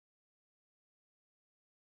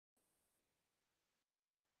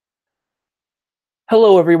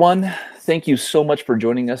Hello, everyone. Thank you so much for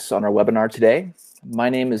joining us on our webinar today. My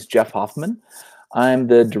name is Jeff Hoffman. I'm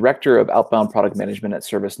the Director of Outbound Product Management at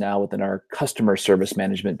ServiceNow within our Customer Service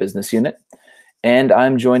Management business unit. And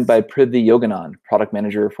I'm joined by Prithvi Yoganand, Product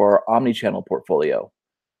Manager for our Omnichannel portfolio.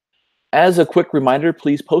 As a quick reminder,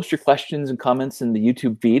 please post your questions and comments in the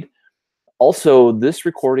YouTube feed. Also, this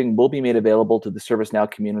recording will be made available to the ServiceNow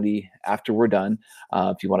community after we're done,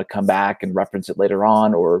 if you want to come back and reference it later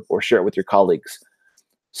on or share it with your colleagues.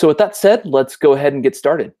 So with that said, let's go ahead and get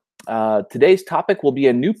started. Today's topic will be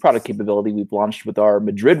a new product capability we've launched with our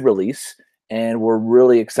Madrid release, and we're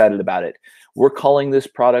really excited about it. We're calling this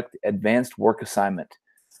product Advanced Work Assignment.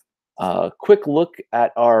 Quick look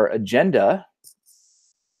at our agenda.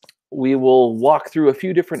 We will walk through a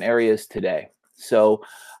few different areas today. So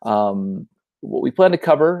what we plan to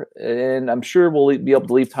cover, and I'm sure we'll be able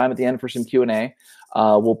to leave time at the end for some Q&A,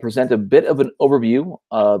 we'll present a bit of an overview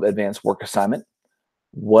of Advanced Work Assignment.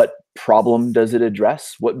 What problem does it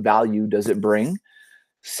address? What value does it bring?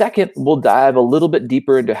 Second, we'll dive a little bit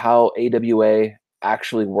deeper into how AWA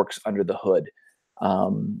actually works under the hood.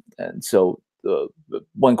 And so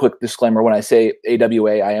one quick disclaimer, when I say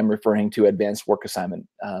AWA, I am referring to Advanced Work Assignment.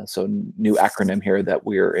 So new acronym here that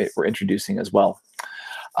we're introducing as well.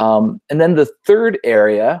 And then the third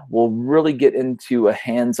area, we'll really get into a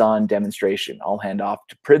hands-on demonstration. I'll hand off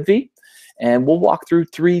to Prithvi, and we'll walk through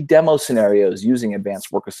 3 demo scenarios using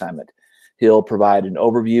Advanced Work Assignment. He'll provide an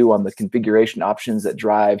overview on the configuration options that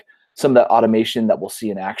drive some of that automation that we'll see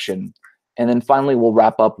in action. And then finally, we'll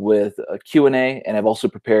wrap up with a Q&A, and I've also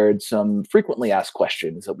prepared some frequently asked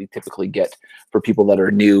questions that we typically get for people that are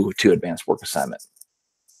new to Advanced Work Assignment.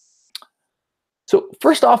 So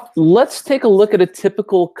first off, let's take a look at a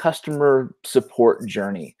typical customer support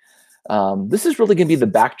journey. This is really going to be the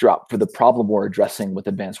backdrop for the problem we're addressing with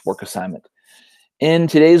Advanced Work Assignment. In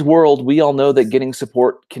today's world, we all know that getting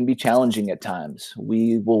support can be challenging at times.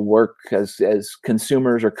 We will work as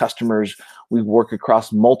consumers or customers, we work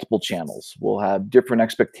across multiple channels. We'll have different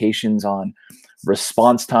expectations on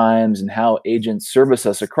response times and how agents service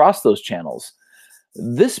us across those channels.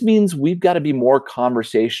 This means we've got to be more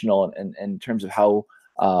conversational in terms of how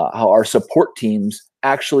our support teams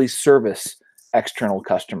actually service external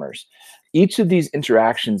customers. Each of these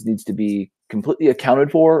interactions needs to be completely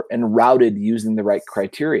accounted for and routed using the right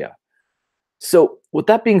criteria. So with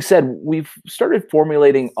that being said, we've started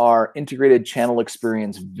formulating our integrated channel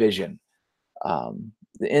experience vision.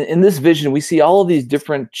 In this vision, we see all of these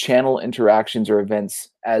different channel interactions or events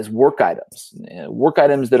as work items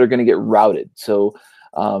that are going to get routed. So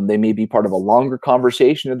they may be part of a longer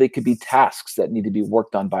conversation, or they could be tasks that need to be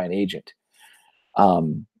worked on by an agent.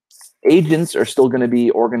 Agents are still going to be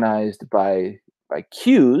organized by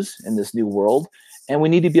queues in this new world, and we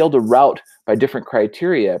need to be able to route by different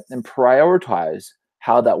criteria and prioritize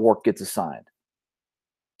how that work gets assigned.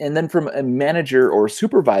 And then from a manager or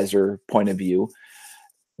supervisor point of view,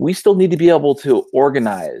 we still need to be able to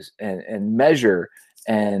organize and measure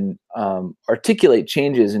and articulate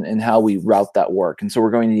changes in how we route that work. And so we're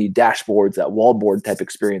going to need dashboards, that wallboard type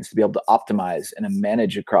experience, to be able to optimize and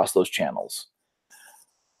manage across those channels.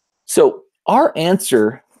 So our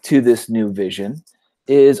answer to this new vision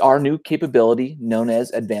is our new capability known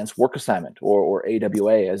as Advanced Work Assignment, or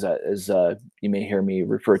AWA, as you may hear me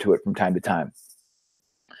refer to it from time to time.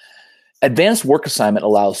 Advanced Work Assignment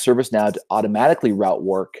allows ServiceNow to automatically route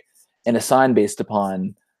work and assign based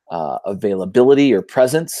upon availability or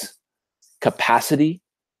presence, capacity,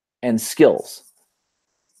 and skills.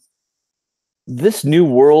 This new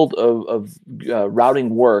world of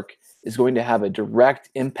routing work is going to have a direct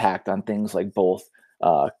impact on things like both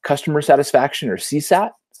customer satisfaction, or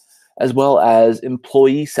CSAT, as well as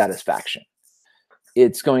employee satisfaction.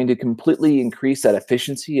 It's going to completely increase that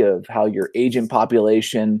efficiency of how your agent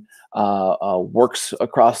population works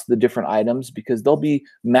across the different items, because they'll be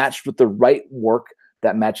matched with the right work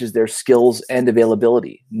that matches their skills and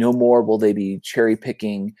availability. No more will they be cherry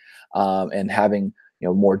picking and having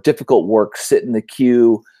more difficult work sit in the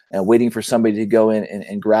queue and waiting for somebody to go in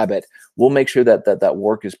and grab it. We'll make sure that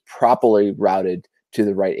work is properly routed to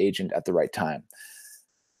the right agent at the right time.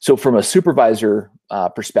 So from a supervisor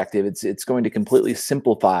perspective, it's going to completely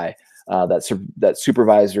simplify that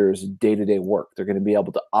supervisor's day-to-day work. They're going to be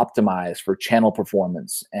able to optimize for channel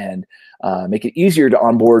performance and make it easier to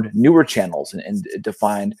onboard newer channels and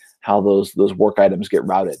define how those work items get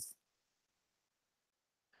routed.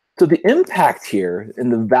 So the impact here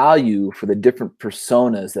and the value for the different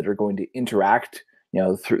personas that are going to interact,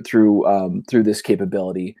 through this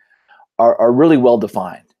capability are really well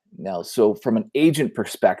defined. Now, so from an agent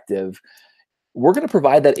perspective, we're going to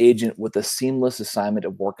provide that agent with a seamless assignment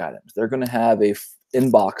of work items. They're going to have a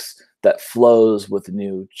inbox that flows with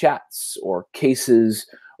new chats or cases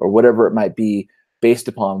or whatever it might be, based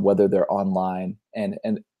upon whether they're online and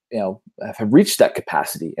have reached that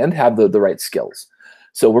capacity and have the right skills.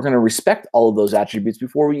 So we're going to respect all of those attributes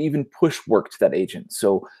before we even push work to that agent.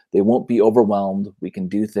 So they won't be overwhelmed. We can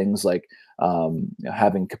do things like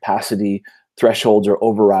having capacity thresholds or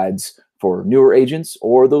overrides for newer agents,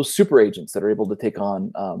 or those super agents that are able to take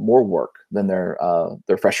on more work than their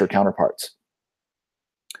fresher counterparts.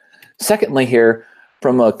 Secondly, here,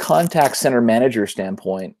 from a contact center manager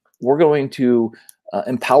standpoint, we're going to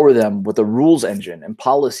empower them with a rules engine and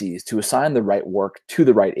policies to assign the right work to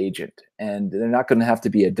the right agent. And they're not going to have to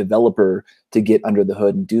be a developer to get under the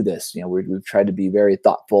hood and do this. We've tried to be very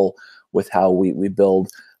thoughtful with how we build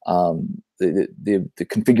the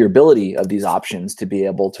configurability of these options to be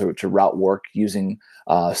able to route work using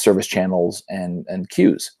service channels and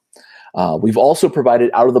queues. We've also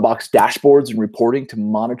provided out-of-the-box dashboards and reporting to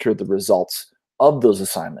monitor the results of those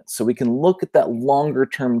assignments, so we can look at that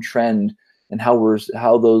longer-term trend and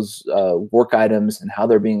how those work items and how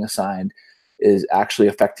they're being assigned is actually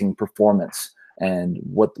affecting performance, and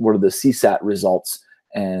what are the CSAT results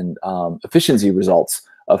and efficiency results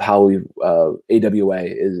of how AWA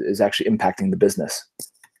is actually impacting the business.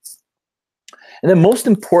 And then most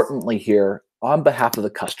importantly here, on behalf of the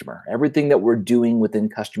customer, everything that we're doing within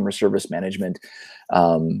customer service management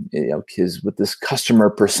is with this customer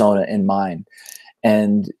persona in mind.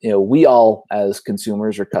 And we all, as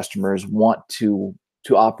consumers or customers, want to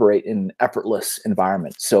operate in an effortless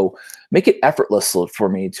environment. So make it effortless for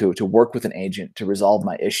me to work with an agent to resolve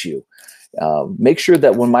my issue. Make sure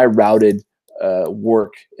that when my routed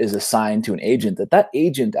work is assigned to an agent, that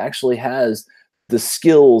agent actually has the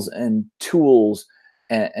skills and tools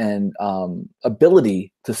and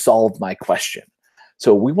ability to solve my question.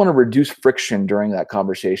 So we want to reduce friction during that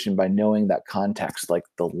conversation by knowing that context, like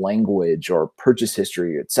the language or purchase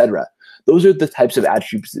history, etc. Those are the types of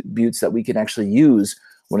attributes that we can actually use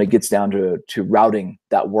when it gets down to routing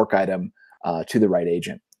that work item to the right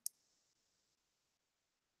agent.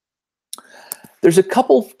 There's a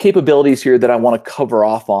couple capabilities here that I want to cover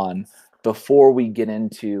off on before we get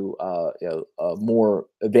into a more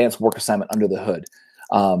advanced work assignment under the hood.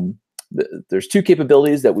 There's two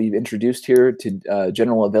capabilities that we've introduced here to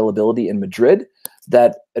general availability in Madrid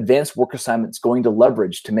that advanced work assignment is going to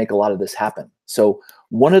leverage to make a lot of this happen. So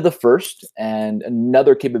one of the first, and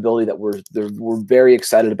another capability that we're very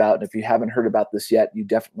excited about, and if you haven't heard about this yet, you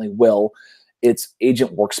definitely will, it's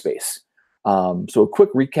Agent Workspace. So a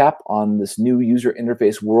quick recap on this new user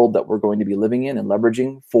interface world that we're going to be living in and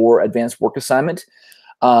leveraging for advanced work assignment.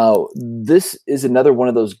 This is another one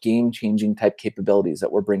of those game-changing type capabilities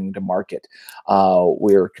that we're bringing to market.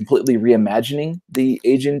 We're completely reimagining the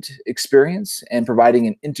agent experience and providing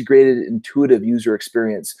an integrated, intuitive user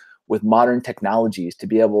experience with modern technologies to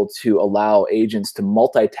be able to allow agents to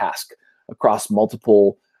multitask across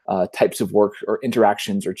multiple types of work or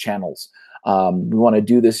interactions or channels. We want to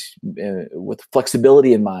do this with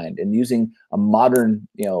flexibility in mind and using a modern,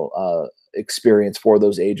 experience for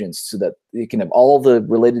those agents so that they can have all the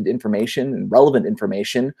related information and relevant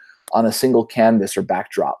information on a single canvas or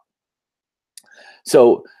backdrop.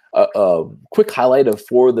 So a quick highlight of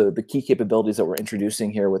four of the key capabilities that we're introducing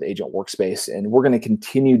here with Agent Workspace, and we're going to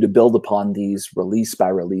continue to build upon these release by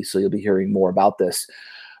release, so you'll be hearing more about this.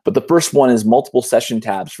 But the first one is multiple session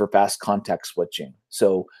tabs for fast context switching.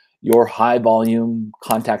 So your high volume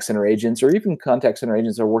contact center agents, or even contact center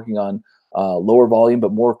agents that are working on lower volume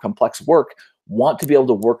but more complex work, want to be able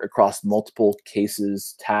to work across multiple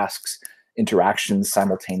cases, tasks, interactions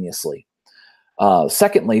simultaneously.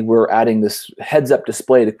 Secondly, we're adding this heads-up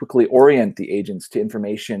display to quickly orient the agents to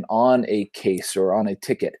information on a case or on a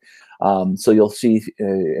ticket. So you'll see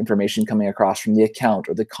information coming across from the account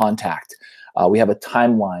or the contact. We have a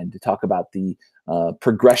timeline to talk about the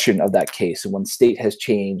progression of that case, and when state has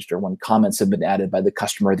changed or when comments have been added by the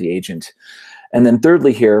customer or the agent. And then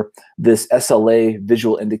thirdly here, this SLA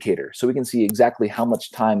visual indicator. So we can see exactly how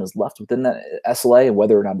much time is left within that SLA and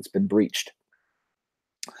whether or not it's been breached.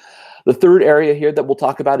 The third area here that we'll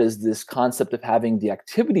talk about is this concept of having the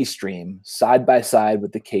activity stream side by side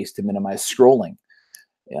with the case to minimize scrolling.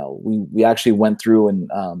 We actually went through and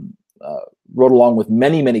wrote along with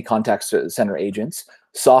many contact center agents,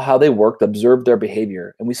 saw how they worked, observed their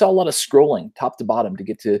behavior, and we saw a lot of scrolling top to bottom to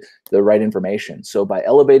get to the right information. So by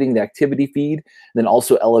elevating the activity feed, then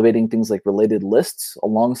also elevating things like related lists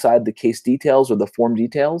alongside the case details or the form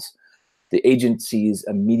details, the agent sees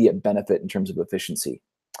immediate benefit in terms of efficiency.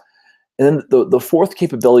 And then the fourth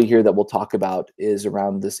capability here that we'll talk about is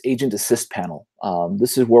around this agent assist panel.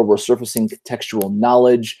 This is where we're surfacing contextual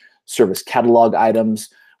knowledge, service catalog items.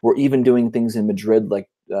 We're even doing things in Madrid like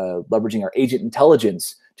leveraging our agent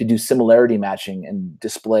intelligence to do similarity matching and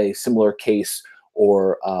display similar case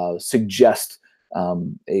or suggest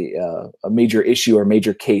a major issue or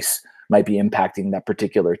major case might be impacting that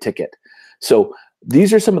particular ticket. So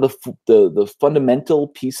these are some of the fundamental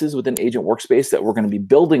pieces within Agent Workspace that we're going to be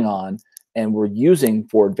building on and we're using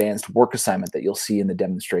for advanced work assignment that you'll see in the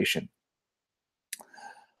demonstration.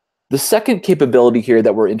 The second capability here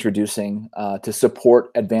that we're introducing to support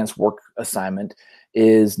advanced work assignment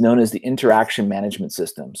is known as the interaction management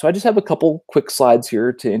system. So I just have a couple quick slides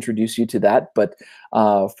here to introduce you to that, but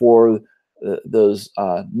for those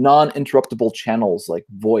non-interruptible channels like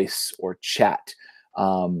voice or chat,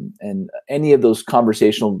 and any of those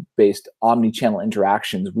conversational-based omni-channel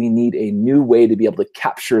interactions, we need a new way to be able to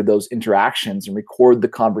capture those interactions and record the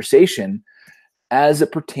conversation as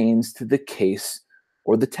it pertains to the case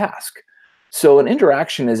or the task. So an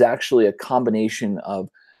interaction is actually a combination of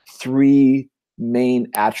three main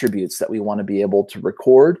attributes that we want to be able to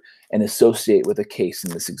record and associate with a case in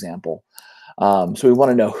this example. So we want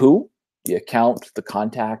to know who, the account, the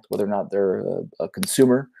contact, whether or not they're a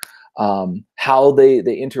consumer, how they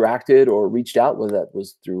interacted or reached out, whether that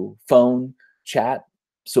was through phone, chat,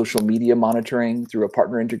 social media monitoring, through a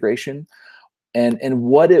partner integration, and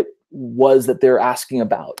what it was that they're asking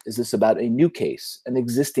about. Is this about a new case, an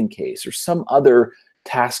existing case, or some other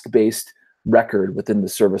task-based record within the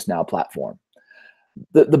ServiceNow platform?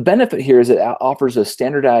 The benefit here is it offers a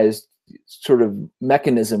standardized sort of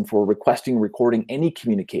mechanism for requesting, recording any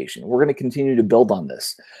communication. We're going to continue to build on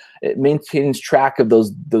this. It maintains track of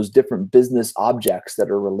those different business objects that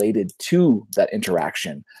are related to that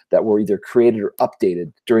interaction that were either created or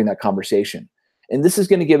updated during that conversation. And this is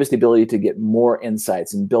going to give us the ability to get more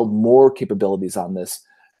insights and build more capabilities on this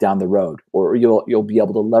down the road, or you'll be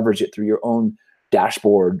able to leverage it through your own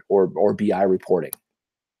dashboard or BI reporting.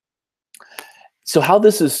 So how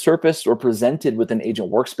this is surfaced or presented within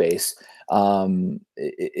Agent Workspace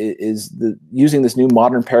is using this new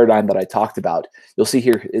modern paradigm that I talked about. You'll see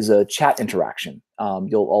here is a chat interaction.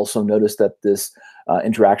 You'll also notice that this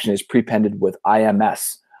interaction is prepended with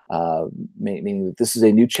IMS, meaning that this is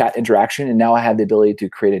a new chat interaction, and now I have the ability to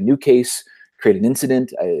create a new case, create an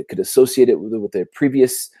incident. I could associate it with a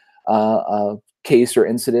previous case or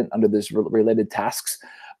incident under this related tasks,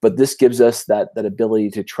 but this gives us that ability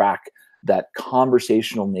to track that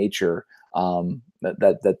conversational nature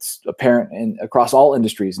that's apparent across all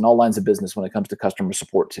industries and all lines of business when it comes to customer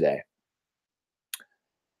support today.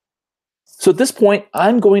 So at this point,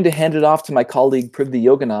 I'm going to hand it off to my colleague Prithvi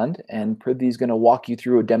Yoganand, and Prithvi is going to walk you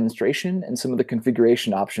through a demonstration and some of the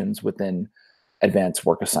configuration options within Advanced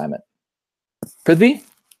Work Assignment. Prithvi?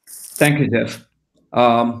 Thank you, Jeff.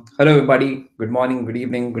 Hello, everybody. Good morning, good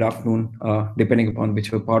evening, good afternoon, depending upon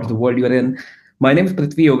which part of the world you're in. My name is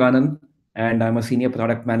Prithvi Yoganand, and I'm a senior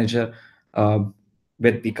product manager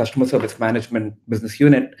with the customer service management business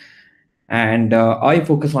unit. And I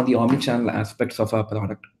focus on the omnichannel aspects of our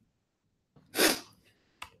product.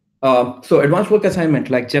 So Advanced Work Assignment,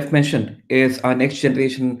 like Jeff mentioned, is our next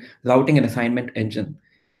generation routing and assignment engine.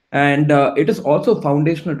 And it is also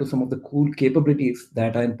foundational to some of the cool capabilities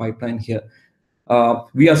that are in pipeline here.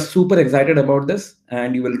 We are super excited about this,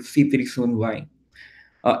 and you will see pretty soon why.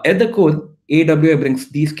 At the core, AWA brings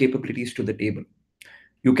these capabilities to the table.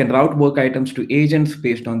 You can route work items to agents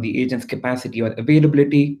based on the agent's capacity or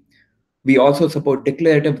availability. We also support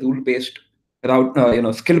declarative rule-based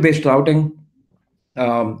skill-based routing.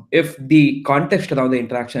 If the context around the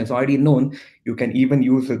interaction is already known, you can even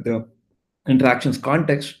use the interactions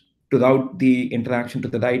context to route the interaction to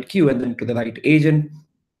the right queue and then to the right agent.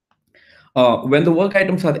 When the work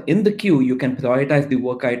items are in the queue, you can prioritize the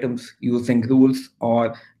work items using rules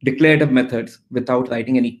or declarative methods without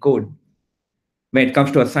writing any code. When it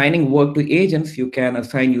comes to assigning work to agents, you can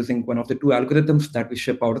assign using one of the two algorithms that we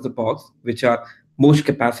ship out of the box, which are most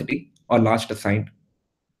capacity or last assigned.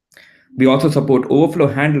 We also support overflow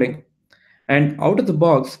handling. And out of the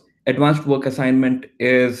box, Advanced Work Assignment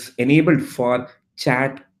is enabled for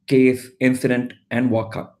chat, case, incident, and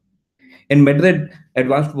walkup. In Madrid,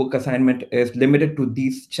 Advanced Work Assignment is limited to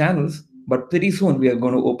these channels, but pretty soon we are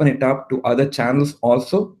going to open it up to other channels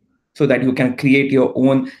also, so that you can create your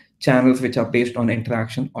own channels which are based on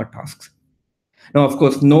interaction or tasks. Now, of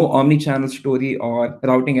course, no omni-channel story or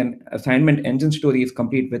routing and assignment engine story is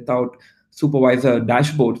complete without supervisor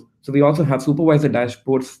dashboards. So we also have supervisor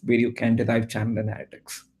dashboards where you can derive channel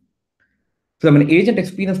analytics. From an agent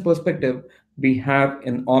experience perspective, we have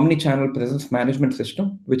an omni-channel presence management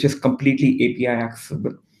system, which is completely API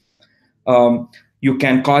accessible. You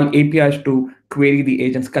can call APIs to query the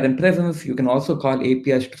agent's current presence. You can also call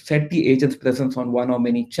APIs to set the agent's presence on one or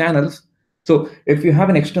many channels. So if you have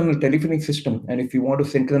an external telephony system and if you want to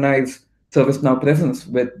synchronize ServiceNow presence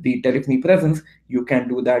with the telephony presence, you can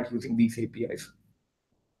do that using these APIs.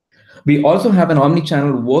 We also have an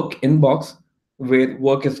omni-channel work inbox where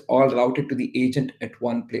work is all routed to the agent at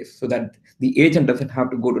one place so that the agent doesn't have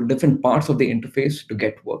to go to different parts of the interface to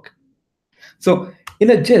get work. So, in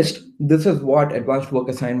a gist, this is what advanced work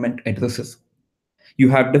assignment addresses. You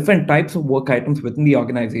have different types of work items within the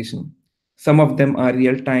organization. Some of them are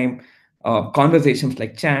real time conversations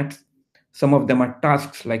like chats, some of them are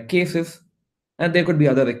tasks like cases, and there could be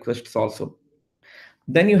other requests also.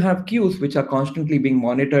 Then you have queues, which are constantly being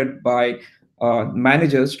monitored by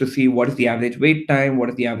managers to see what is the average wait time, what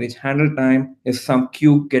is the average handle time, is some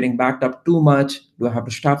queue getting backed up too much, do I have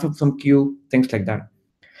to staff up some queue, things like that.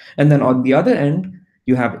 And then on the other end,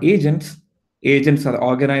 you have agents. Agents are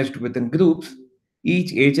organized within groups.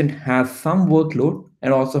 Each agent has some workload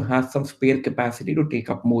and also has some spare capacity to take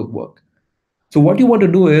up more work. So what you want to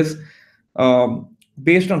do is,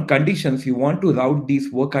 based on conditions, you want to route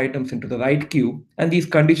these work items into the right queue. And these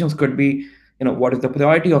conditions could be, what is the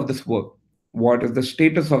priority of this work? What is the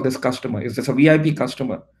status of this customer? Is this a VIP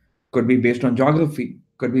customer? Could be based on geography,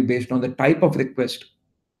 could be based on the type of request.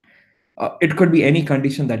 It could be any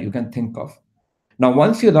condition that you can think of. Now,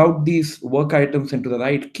 once you route these work items into the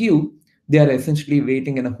right queue, they are essentially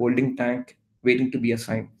waiting in a holding tank, waiting to be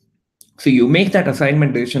assigned. So you make that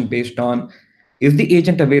assignment decision based on, is the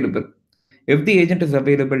agent available? If the agent is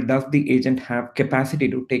available, does the agent have capacity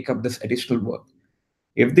to take up this additional work?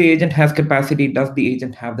 If the agent has capacity, does the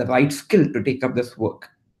agent have the right skill to take up this work?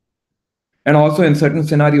 And also in certain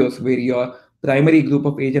scenarios where your primary group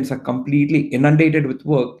of agents are completely inundated with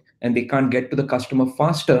work and they can't get to the customer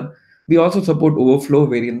faster, we also support overflow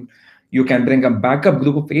wherein you can bring a backup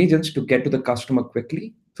group of agents to get to the customer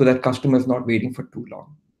quickly so that customer is not waiting for too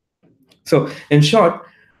long. So in short,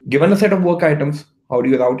 given a set of work items, how do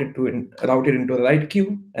you route it into the right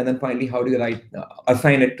queue? And then finally, how do you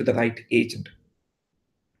assign it to the right agent?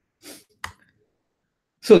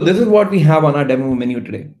 So this is what we have on our demo menu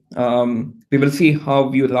today. We will see how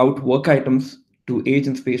we route work items to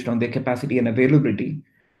agents based on their capacity and availability.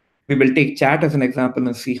 We will take chat as an example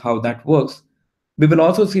and see how that works. We will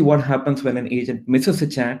also see what happens when an agent misses a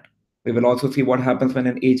chat. We will also see what happens when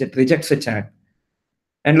an agent rejects a chat.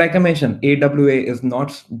 And like I mentioned, AWA is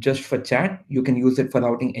not just for chat. You can use it for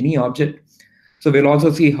routing any object. So we'll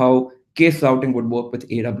also see how case routing would work with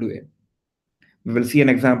AWA. We will see an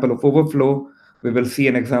example of overflow. We will see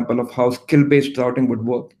an example of how skill-based routing would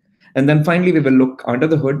work. And then finally, we will look under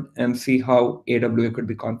the hood and see how AWA could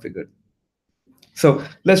be configured. So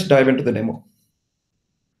let's dive into the demo.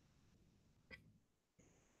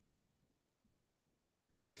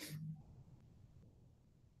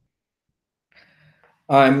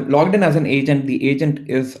 I'm logged in as an agent. The agent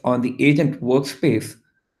is on the agent workspace.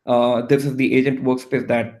 This is the agent workspace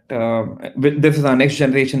this is our next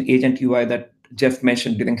generation agent UI that Jeff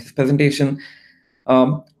mentioned during his presentation.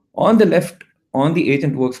 On the left, on the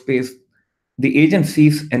agent workspace, the agent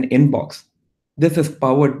sees an inbox. This is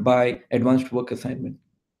powered by advanced work assignment.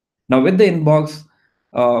 Now with the inbox,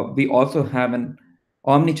 we also have an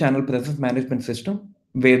omni-channel presence management system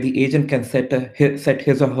where the agent can set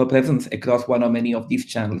his or her presence across one or many of these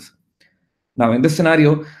channels. Now in this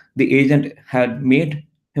scenario, the agent had made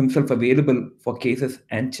himself available for cases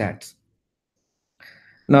and chats.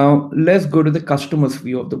 Now let's go to the customer's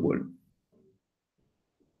view of the world.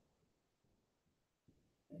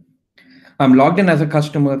 I'm logged in as a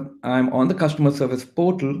customer. I'm on the customer service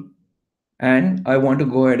portal and I want to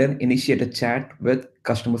go ahead and initiate a chat with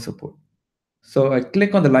customer support. So I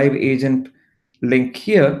click on the live agent link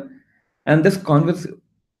here, and this conversation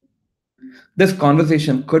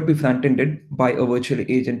could be front-ended by a virtual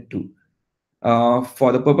agent too.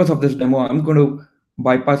 For the purpose of this demo, I'm going to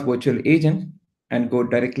bypass virtual agent and go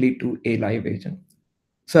directly to a live agent.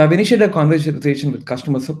 So I've initiated a conversation with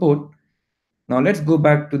customer support. Now let's go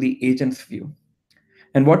back to the agent's view.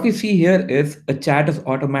 And what we see here is a chat is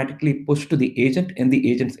automatically pushed to the agent in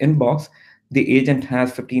the agent's inbox. The agent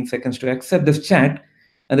has 15 seconds to accept this chat,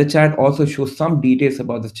 and the chat also shows some details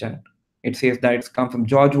about the chat. It says that it's come from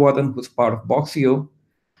George Warren, who's part of Boxio.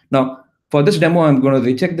 Now, for this demo, I'm going to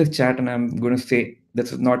reject this chat and I'm going to say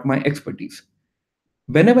this is not my expertise.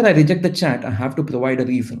 Whenever I reject the chat, I have to provide a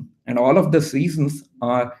reason, and all of these reasons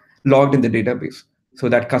are logged in the database so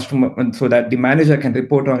that the manager can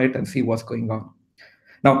report on it and see what's going on.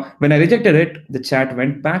 Now, when I rejected it, the chat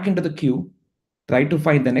went back into the queue, tried to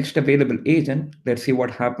find the next available agent. Let's see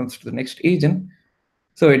what happens to the next agent.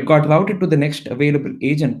 So it got routed to the next available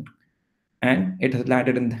agent and it has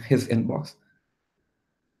landed in his inbox.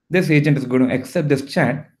 This agent is going to accept this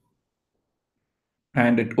chat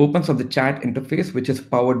and it opens up the chat interface, which is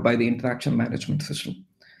powered by the interaction management system.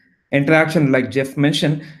 Interaction, like Jeff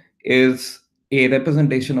mentioned, is a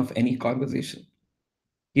representation of any conversation.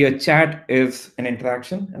 Here, chat is an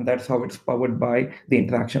interaction, and that's how it's powered by the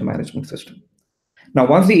interaction management system. Now,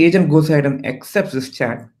 once the agent goes ahead and accepts this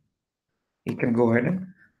chat, he can go ahead and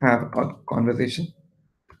have a conversation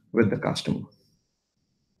with the customer.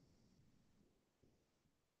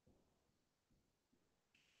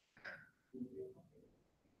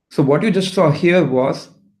 So what you just saw here was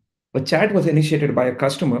a chat was initiated by a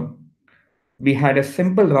customer. We had a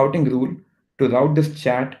simple routing rule to route this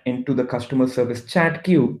chat into the customer service chat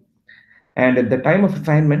queue. And at the time of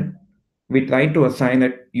assignment, we tried to assign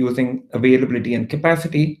it using availability and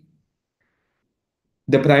capacity.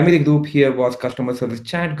 The primary group here was customer service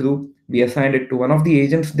chat group. We assigned it to one of the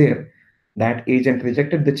agents there. That agent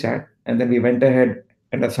rejected the chat, and then we went ahead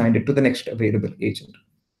and assigned it to the next available agent.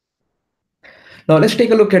 Now let's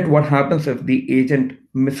take a look at what happens if the agent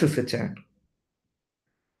misses a chat.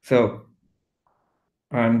 So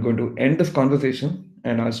I'm going to end this conversation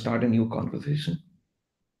and I'll start a new conversation.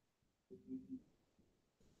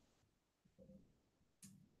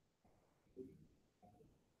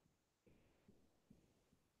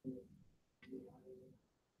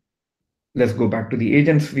 Let's go back to the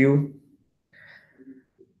agent's view.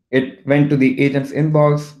 It went to the agent's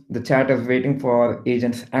inbox. The chat is waiting for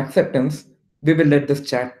agent's acceptance. We will let this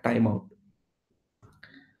chat time out.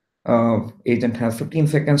 Agent has 15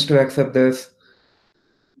 seconds to accept this.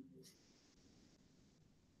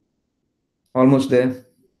 Almost there.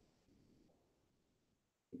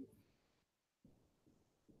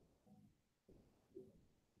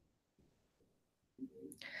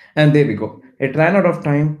 And there we go. It ran out of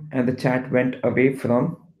time and the chat went away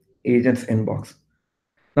from agent's inbox.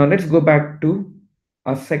 Now let's go back to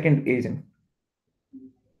our second agent.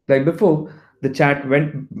 Like before, the chat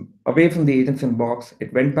went away from the agent's inbox,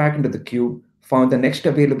 it went back into the queue, found the next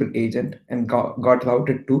available agent, and got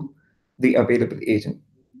routed to the available agent.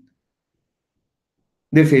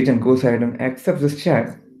 This agent goes ahead and accepts this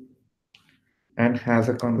chat and has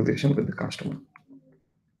a conversation with the customer.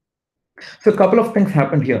 So a couple of things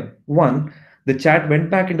happened here. One, the chat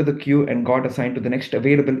went back into the queue and got assigned to the next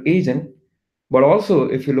available agent. But also,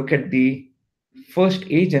 if you look at the first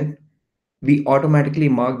agent, we automatically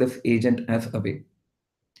mark this agent as away.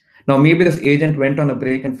 Now, maybe this agent went on a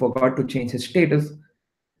break and forgot to change his status.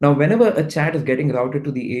 Now, whenever a chat is getting routed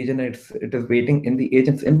to the agent, it is waiting in the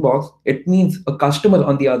agent's inbox, it means a customer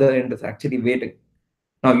on the other end is actually waiting.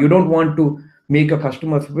 Now, you don't want to make your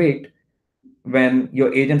customers wait when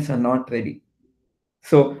your agents are not ready.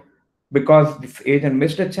 So, because this agent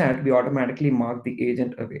missed a chat, we automatically mark the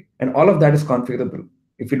agent away. And all of that is configurable.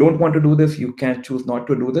 If you don't want to do this, you can choose not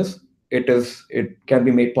to do this. It can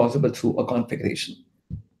be made possible through a configuration.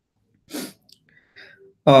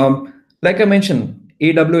 Like I mentioned,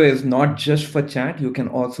 AWS is not just for chat. You can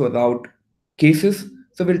also route cases.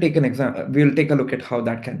 So we'll take an example. We'll take a look at how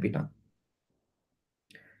that can be done.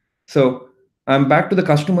 So I'm back to the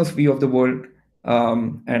customer's view of the world,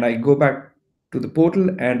 and I go back to the portal,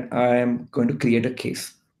 and I am going to create a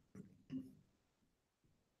case.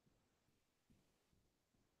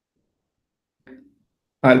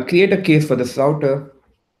 I'll create a case for this router.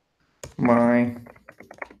 My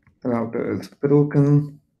router is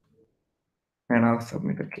broken, and I'll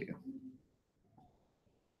submit a case.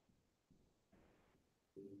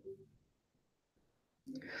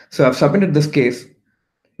 So I've submitted this case.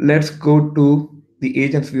 Let's go to the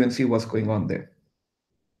agent's view and see what's going on there.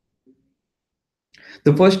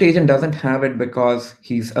 The first agent doesn't have it because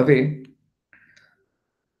he's away.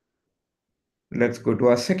 Let's go to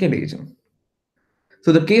our second agent.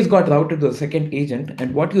 So the case got routed to the second agent,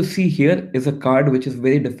 and what you see here is a card which is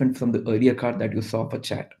very different from the earlier card that you saw for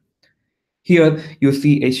chat. Here, you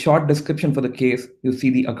see a short description for the case, you see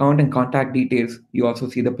the account and contact details, you also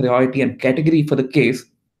see the priority and category for the case,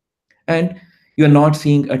 and you're not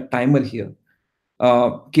seeing a timer here.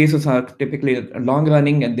 Cases are typically long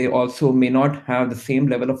running and they also may not have the same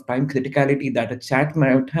level of time criticality that a chat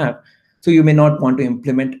might have. So you may not want to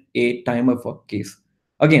implement a timer for case.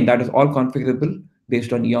 Again, that is all configurable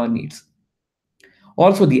based on your needs.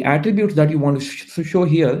 Also, the attributes that you want to show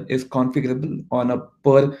here is configurable on a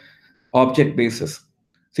per object basis.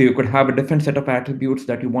 So you could have a different set of attributes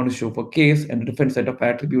that you want to show for case and a different set of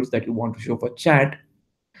attributes that you want to show for chat.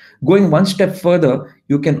 Going one step further,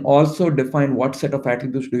 you can also define what set of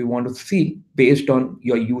attributes do you want to see based on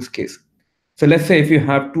your use case. So let's say if you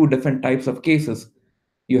have two different types of cases,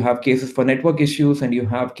 You have cases for network issues and you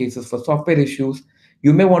have cases for software issues.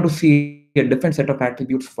 You may want to see a different set of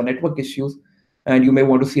attributes for network issues, and you may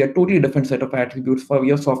want to see a totally different set of attributes for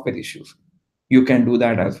your software issues. You can do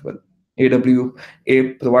that as well.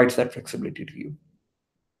 AWA provides that flexibility to you.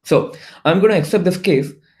 So I'm going to accept this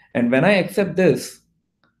case. And when I accept this,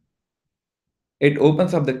 it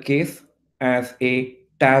opens up the case as a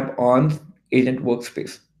tab on agent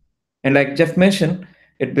workspace. And like Jeff mentioned,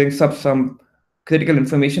 it brings up some critical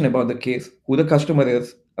information about the case, who the customer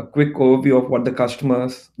is, a quick overview of what the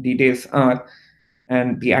customer's details are,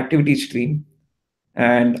 and the activity stream,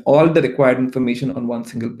 and all the required information on one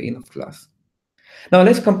single pane of glass. Now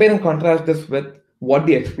let's compare and contrast this with what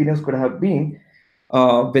the experience could have been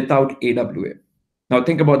without AWA. Now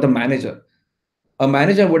think about the manager. A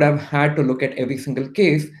manager would have had to look at every single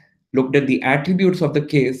case, looked at the attributes of the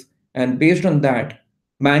case, and based on that,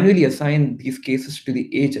 manually assign these cases to the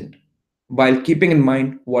agent while keeping in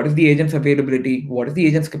mind what is the agent's availability, what is the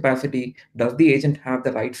agent's capacity, does the agent have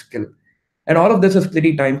the right skill. And all of this is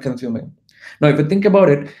pretty time consuming. Now, if you think about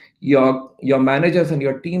it, your managers and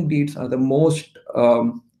your team leads are the most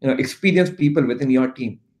experienced people within your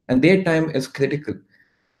team, and their time is critical.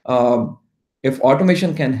 Um, if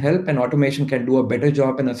automation can help and automation can do a better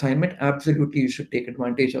job in assignment, absolutely you should take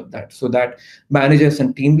advantage of that so that managers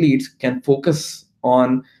and team leads can focus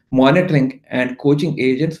on monitoring and coaching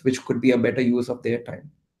agents, which could be a better use of their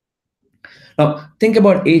time. Now, think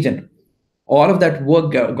about agent. All of that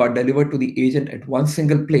work got delivered to the agent at one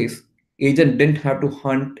single place. Agent didn't have to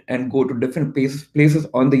hunt and go to different places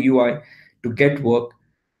on the UI to get work.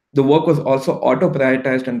 The work was also auto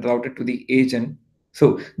prioritized and routed to the agent.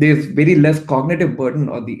 So there's very less cognitive burden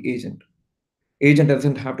on the agent. Agent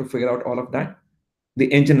doesn't have to figure out all of that.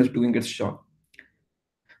 The engine is doing its job.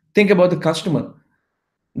 Think about the customer.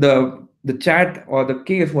 The chat or the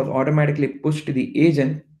case was automatically pushed to the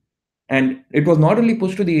agent, and it was not only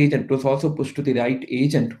pushed to the agent, it was also pushed to the right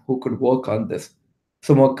agent who could work on this.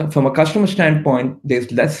 So from a customer standpoint,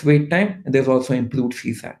 there's less wait time and there's also improved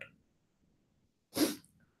CSAT.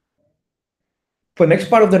 For next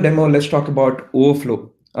part of the demo, let's talk about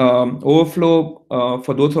overflow. Overflow,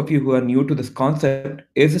 for those of you who are new to this concept,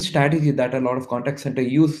 is a strategy that a lot of contact center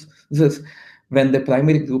uses when the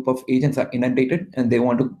primary group of agents are inundated and they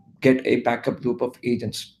want to get a backup group of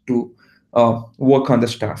agents to work on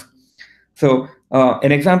this task. So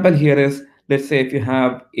an example here is, let's say if you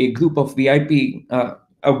have a group of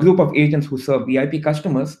a group of agents who serve VIP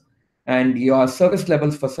customers, and your service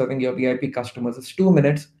levels for serving your VIP customers is 2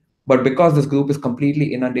 minutes, but because this group is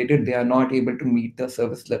completely inundated, they are not able to meet the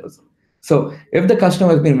service levels. So if the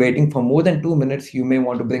customer has been waiting for more than 2 minutes, you may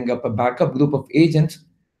want to bring up a backup group of agents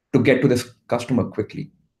to get to this customer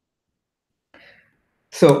quickly.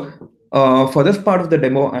 So for this part of the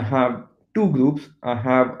demo, I have two groups. I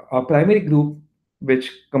have a primary group,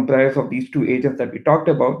 which comprises of these two agents that we talked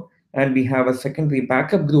about, and we have a secondary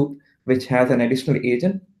backup group, which has an additional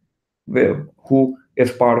agent who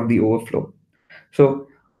is part of the overflow. So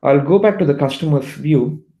I'll go back to the customer's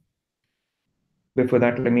view. Before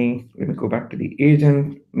that, let me go back to the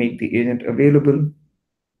agent, make the agent available.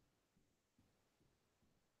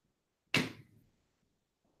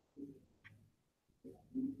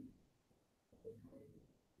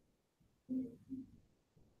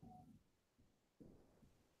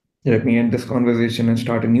 Let me end this conversation and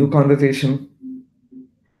start a new conversation.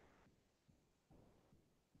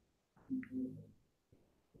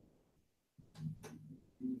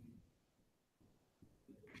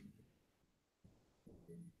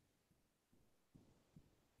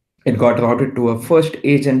 It got routed to a first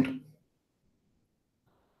agent.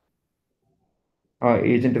 Our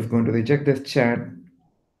agent is going to reject this chat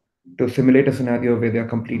to simulate a scenario where they are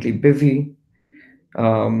completely busy.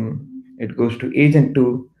 It goes to agent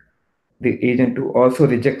 2. The agent 2 also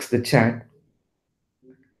rejects the chat.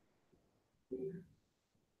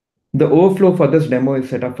 The overflow for this demo is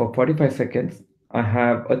set up for 45 seconds. I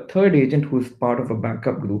have a third agent who is part of a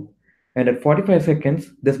backup group. And at 45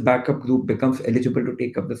 seconds, this backup group becomes eligible to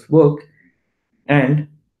take up this work. And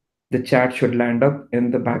the chat should land up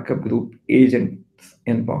in the backup group agent's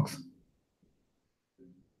inbox.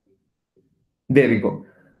 There we go.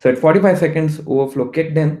 So at 45 seconds, overflow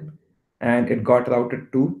kicked in and it got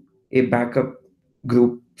routed to a backup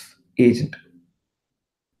group's agent.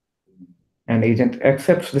 And agent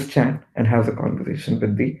accepts this chat and has a conversation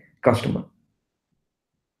with the customer.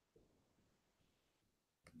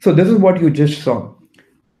 So this is what you just saw.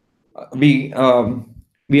 We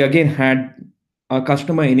we again had a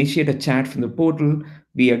customer initiate a chat from the portal.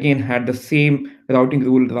 We again had the same routing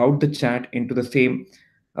rule route the chat into the same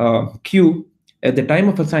queue. At the time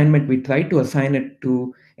of assignment, we try to assign it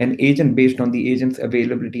to an agent based on the agent's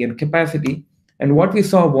availability and capacity. And what we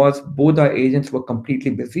saw was both our agents were completely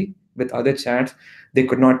busy with other chats. They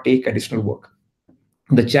could not take additional work.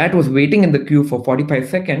 The chat was waiting in the queue for 45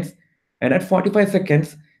 seconds, and at 45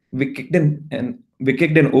 seconds, we kicked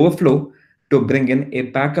in overflow to bring in a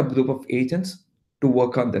backup group of agents to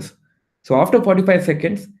work on this. So after 45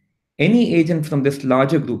 seconds, any agent from this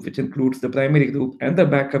larger group, which includes the primary group and the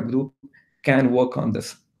backup group, can work on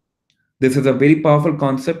this. This is a very powerful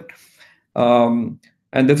concept. Um,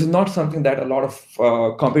 and this is not something that a lot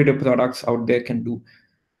of competitive products out there can do.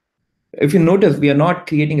 If you notice, we are not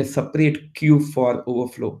creating a separate queue for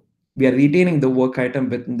overflow. We are retaining the work item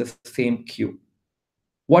within the same queue.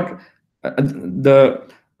 What the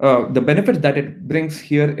benefit that it brings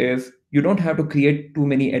here is you don't have to create too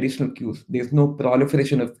many additional queues. There's no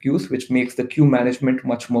proliferation of queues, which makes the queue management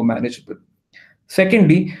much more manageable.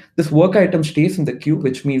 Secondly, this work item stays in the queue,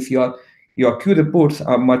 which means your queue reports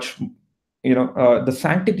are much, the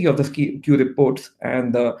sanctity of the queue reports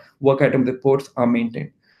and the work item reports are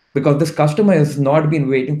maintained. Because this customer has not been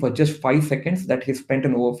waiting for just 5 seconds that he spent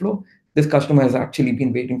an overflow. This customer has actually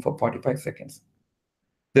been waiting for 45 seconds.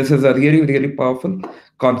 This is a really, really powerful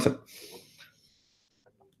concept.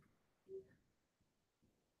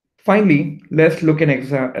 Finally, let's look at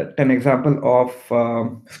an example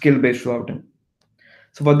of skill-based routing.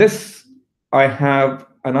 So for this, I have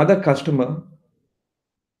another customer,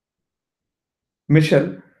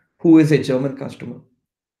 Michelle, who is a German customer.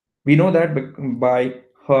 We know that by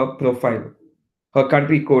her profile. Her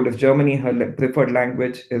country code is Germany, her preferred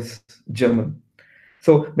language is German.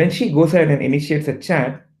 So when she goes ahead and initiates a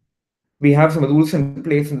chat, we have some rules in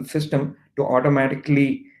place in the system to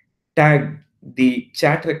automatically tag the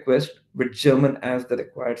chat request with German as the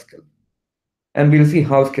required skill. And we'll see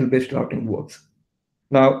how skill-based routing works.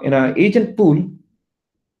 Now, in our agent pool,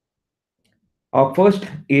 our first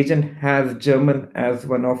agent has German as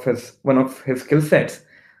one of his skill sets.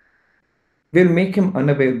 We'll make him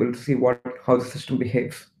unavailable to see how the system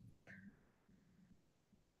behaves.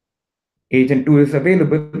 Agent 2 is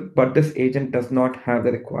available, but this agent does not have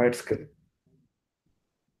the required skill.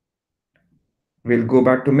 We'll go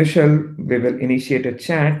back to Michelle. We will initiate a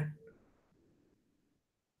chat.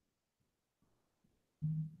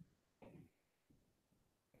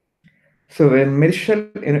 So when Michelle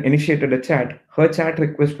initiated a chat, her chat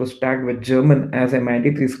request was tagged with German as a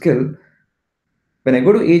mandatory skill. When I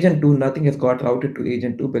go to agent 2, nothing has got routed to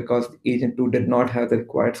agent 2 because agent 2 did not have the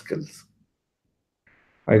required skills.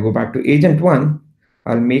 I go back to agent 1.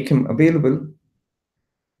 I'll make him available.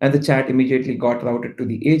 And the chat immediately got routed to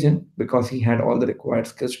the agent because he had all the required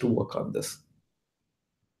skills to work on this.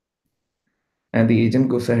 And the agent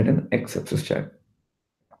goes ahead and accepts this chat.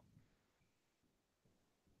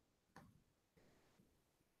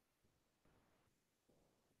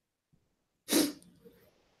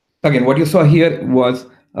 Again, what you saw here was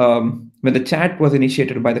when the chat was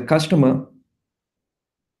initiated by the customer,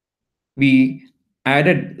 we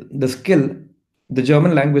added the skill, the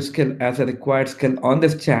German language skill, as a required skill on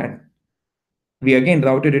this chat. We again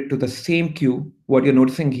routed it to the same queue. What you're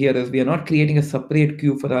noticing here is we are not creating a separate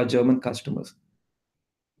queue for our German customers.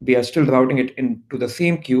 We are still routing it into the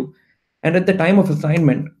same queue. And at the time of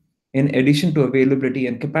assignment, in addition to availability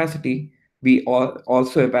and capacity, we are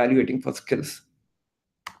also evaluating for skills.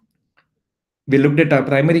 We looked at our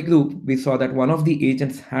primary group. We saw that one of the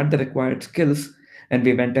agents had the required skills, and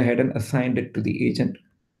we went ahead and assigned it to the agent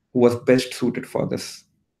who was best suited for this.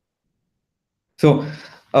 So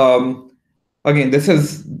again, this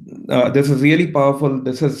is really powerful.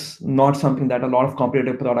 This is not something that a lot of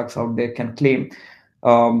competitive products out there can claim.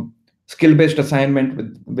 Skill-based assignment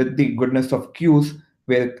with the goodness of queues,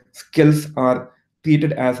 where skills are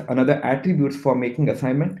treated as another attributes for making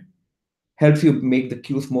assignment, helps you make the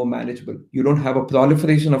queues more manageable. You don't have a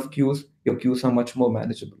proliferation of queues. Your queues are much more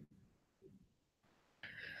manageable.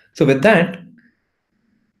 So with that,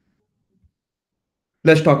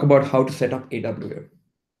 let's talk about how to set up AWA.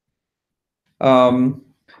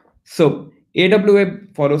 So AWA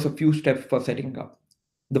follows a few steps for setting up.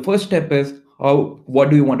 The first step is what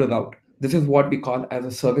do you want to route? This is what we call as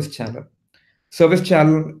a service channel. Service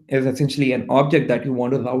channel is essentially an object that you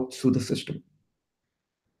want to route through the system.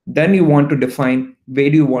 Then you want to define where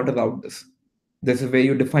do you want to route this. This is where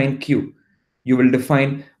you define queue. You will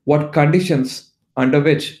define what conditions under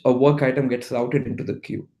which a work item gets routed into the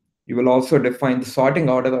queue. You will also define the sorting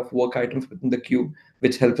order of work items within the queue,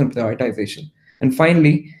 which helps in prioritization. And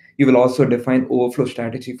finally, you will also define overflow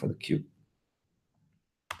strategy for the queue.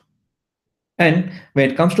 And when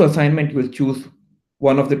it comes to assignment, you will choose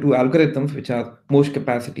one of the two algorithms, which are most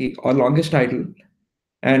capacity or longest title.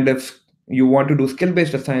 And if you want to do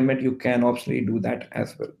skill-based assignment, you can optionally do that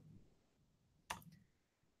as well.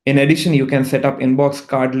 In addition, you can set up inbox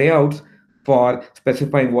card layouts for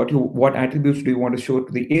specifying what attributes do you want to show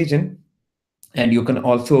to the agent. And you can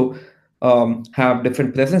also have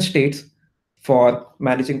different presence states for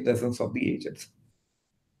managing presence of the agents.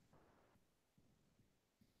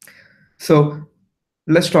 So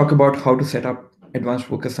let's talk about how to set up advanced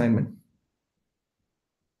work assignment.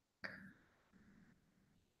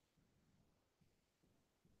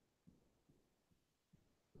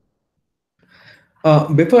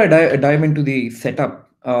 Before I dive into the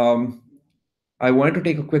setup, I wanted to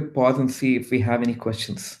take a quick pause and see if we have any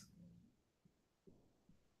questions.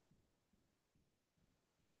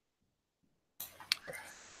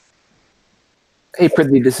 Hey,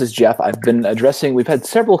 Prithvi, this is Jeff. I've been addressing, we've had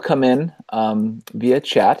several come in via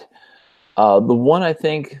chat. The one I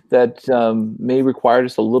think that may require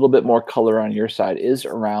just a little bit more color on your side is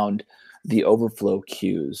around the overflow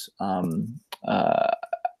queues.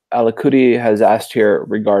 Alakudi has asked here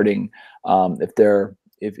regarding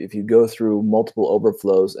if you go through multiple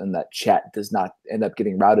overflows and that chat does not end up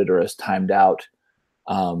getting routed or is timed out,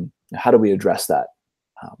 how do we address that?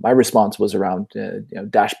 My response was around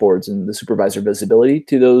dashboards and the supervisor visibility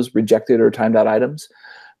to those rejected or timed out items,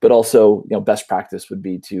 but also best practice would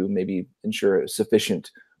be to maybe ensure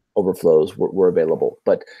sufficient overflows were available.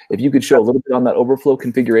 But if you could show a little bit on that overflow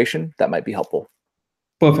configuration, that might be helpful.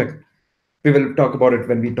 Perfect. We will talk about it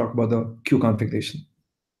when we talk about the queue configuration.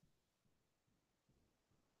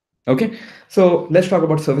 Okay, so let's talk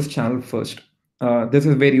about service channel first. This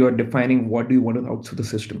is where you are defining what do you want to route through the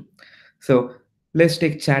system. So let's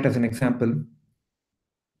take chat as an example.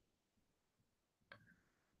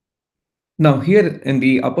 Now here in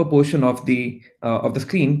the upper portion of the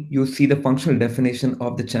screen, you see the functional definition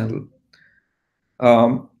of the channel.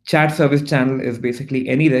 Chat service channel is basically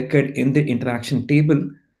any record in the interaction table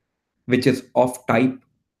which is of type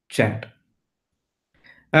chat.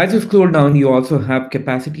 As you scroll down, you also have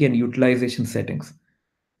capacity and utilization settings.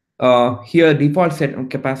 Here, default set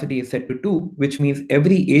capacity is set to 2, which means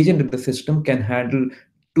every agent in the system can handle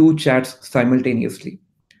 2 chats simultaneously.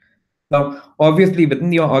 Now, obviously,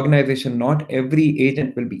 within your organization, not every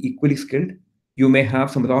agent will be equally skilled. You may have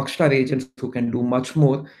some rockstar agents who can do much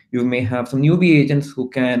more. You may have some newbie agents who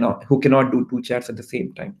cannot do 2 chats at the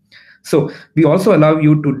same time. So we also allow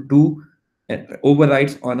you to do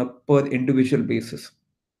overrides on a per individual basis.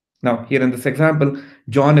 Now, here in this example,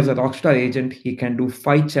 John is a rockstar agent. He can do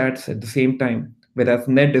 5 chats at the same time, whereas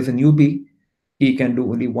Ned is a newbie. He can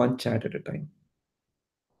do only 1 chat at a time.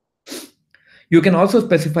 You can also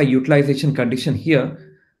specify utilization condition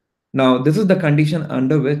here. Now, this is the condition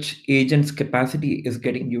under which agent's capacity is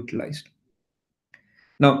getting utilized.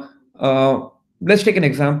 Now, let's take an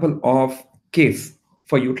example of case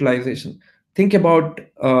for utilization. Think about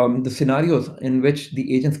the scenarios in which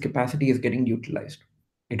the agent's capacity is getting utilized.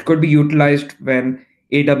 It could be utilized when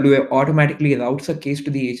AWA automatically routes a case to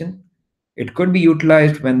the agent. It could be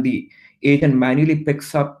utilized when the agent manually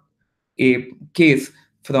picks up a case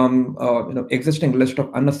from existing list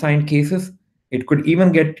of unassigned cases. It could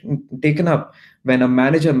even get taken up when a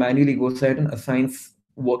manager manually goes ahead and assigns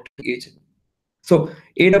work to the agent. So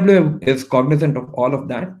AWA is cognizant of all of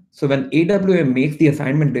that. So when AWA makes the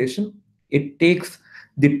assignment decision, it takes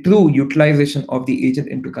the true utilization of the agent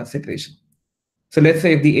into consideration. So let's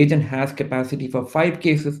say if the agent has capacity for 5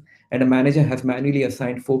 cases and a manager has manually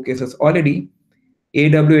assigned 4 cases already,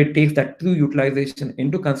 AWA takes that true utilization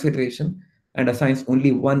into consideration and assigns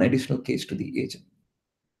only 1 additional case to the agent.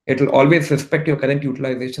 It will always respect your current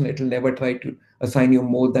utilization. It will never try to assign you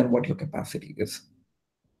more than what your capacity is.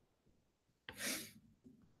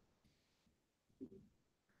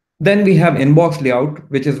 Then we have inbox layout,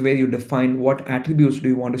 which is where you define what attributes do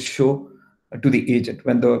you want to show to the agent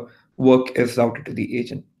when the work is routed to the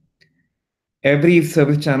agent. Every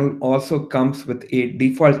service channel also comes with a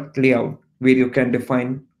default layout where you can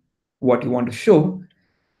define what you want to show.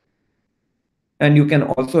 And you can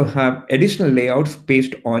also have additional layouts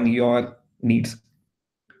based on your needs.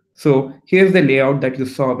 So here's the layout that you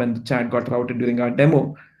saw when the chat got routed during our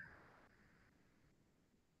demo.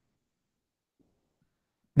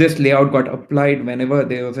 This layout got applied whenever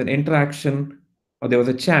there was an interaction or there was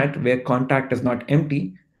a chat where contact is not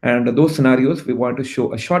empty. And under those scenarios, we want to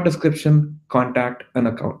show a short description, contact, and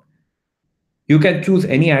account. You can choose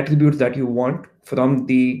any attributes that you want from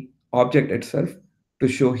the object itself to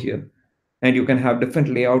show here. And you can have different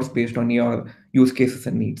layouts based on your use cases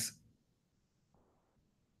and needs.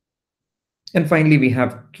 And finally, we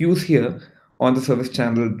have queues here on the service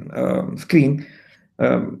channel screen.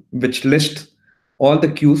 which lists all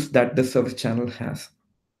the queues that this service channel has.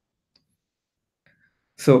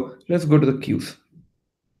 So let's go to the queues.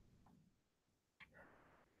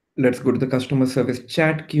 Let's go to the customer service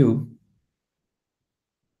chat queue.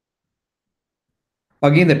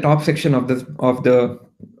 Again, the top section of the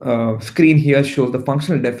screen here shows the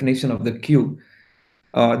functional definition of the queue.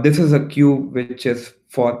 This is a queue which is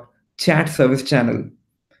for chat service channel.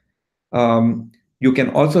 You can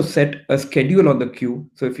also set a schedule on the queue.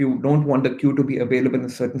 So if you don't want the queue to be available in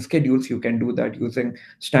certain schedules, you can do that using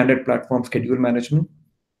standard platform schedule management.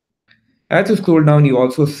 As you scroll down, you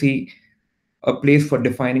also see a place for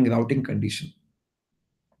defining routing condition.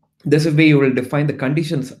 This is where you will define the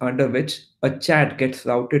conditions under which a chat gets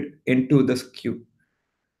routed into this queue.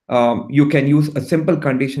 You can use a simple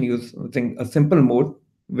condition using a simple mode,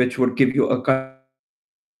 which would give you a condition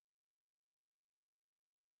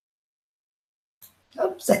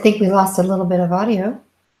that Oops, I think we lost a little bit of audio.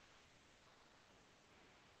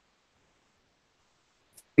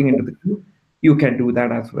 into the queue. You can do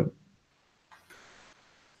that as well.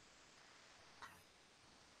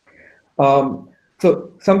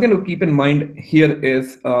 So something to keep in mind here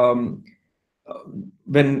is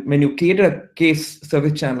when you create a case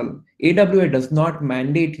service channel, AWA does not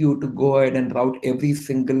mandate you to go ahead and route every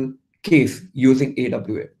single case using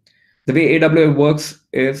AWA. The way AWA works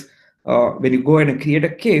is when you go ahead and create a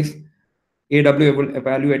case, AWA will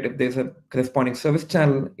evaluate if there's a corresponding service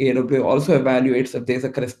channel. AWA also evaluates if there's a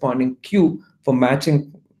corresponding queue for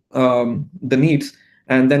matching the needs,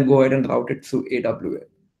 and then go ahead and route it through AWA.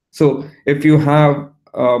 So if you have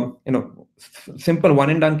simple one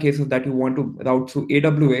and done cases that you want to route through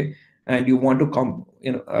AWA, and you want to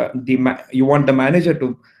you want the manager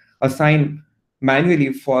to assign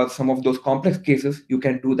manually for some of those complex cases, you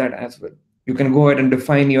can do that as well. You can go ahead and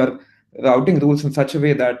define your routing rules in such a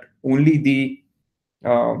way that only the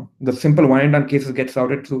simple one and done cases gets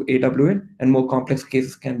routed through AWA, and more complex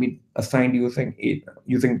cases can be assigned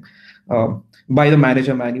using by the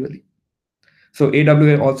manager manually. So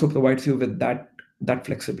AWA also provides you with that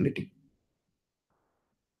flexibility.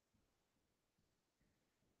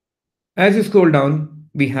 As you scroll down,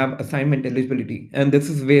 we have assignment eligibility, and this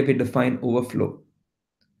is where we define overflow.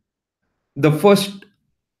 The first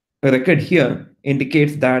record here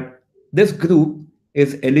indicates that this group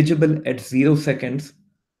is eligible at 0 seconds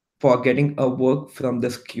for getting a work from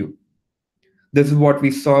this queue. This is what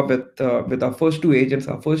we saw with our first two agents.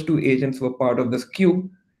 Our first two agents were part of this queue,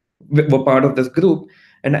 were part of this group,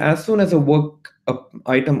 and as soon as a work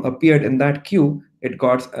item appeared in that queue, it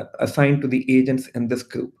got assigned to the agents in this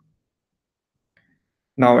group.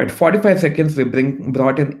 Now at 45 seconds, we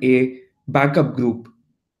brought in a backup group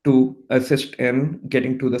to assist in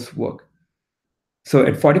getting to this work. So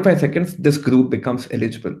at 45 seconds, this group becomes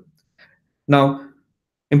eligible. Now,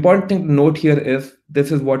 important thing to note here is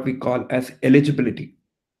this is what we call as eligibility.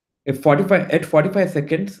 At 45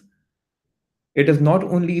 seconds, it is not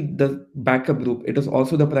only the backup group, it is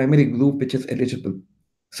also the primary group which is eligible.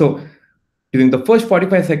 So during the first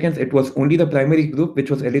 45 seconds, it was only the primary group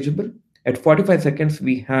which was eligible. At 45 seconds,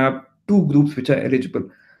 we have two groups which are eligible,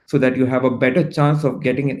 so that you have a better chance of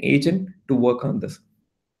getting an agent to work on this.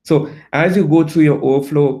 So as you go through your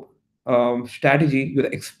overflow strategy, you're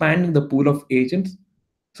expanding the pool of agents,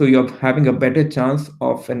 so you're having a better chance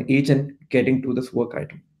of an agent getting to this work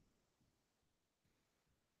item.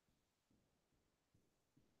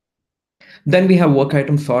 Then we have work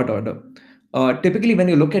item sort order. Typically, when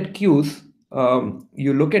you look at queues,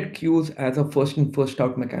 you look at queues as a first in, first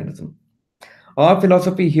out mechanism. Our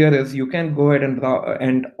philosophy here is you can go ahead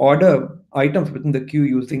and order items within the queue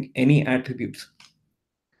using any attributes.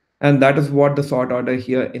 And that is what the sort order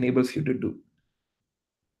here enables you to do.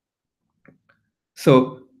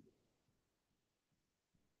 So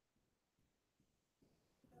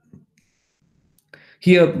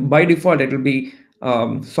here, by default, it will be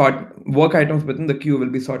work items within the queue will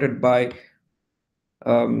be sorted by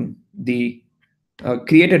the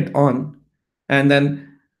created on, and then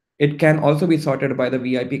it can also be sorted by the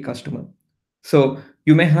VIP customer. So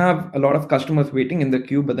you may have a lot of customers waiting in the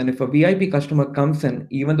queue, but then if a VIP customer comes in,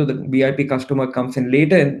 even though the VIP customer comes in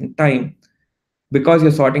later in time, because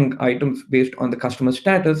you're sorting items based on the customer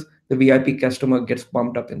status, the VIP customer gets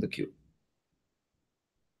bumped up in the queue.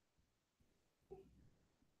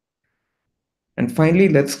 And finally,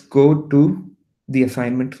 let's go to the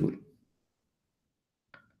assignment rule.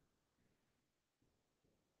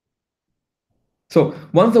 So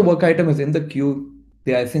once the work item is in the queue,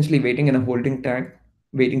 they are essentially waiting in a holding tag,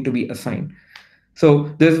 waiting to be assigned. So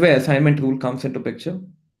this is where assignment rule comes into picture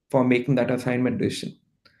for making that assignment decision.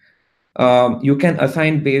 You can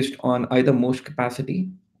assign based on either most capacity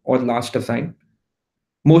or last assigned.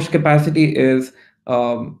 Most capacity is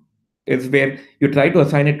where you try to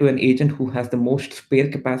assign it to an agent who has the most spare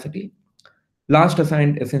capacity. Last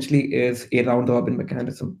assigned essentially is a round robin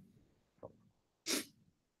mechanism.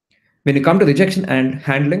 When you come to rejection and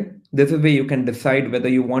handling, this is where you can decide whether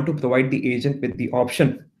you want to provide the agent with the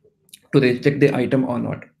option to reject the item or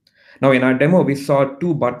not. Now, in our demo, we saw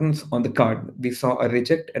two buttons on the card. We saw a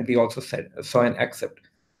reject and we also saw an accept.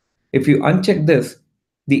 If you uncheck this,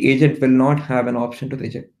 the agent will not have an option to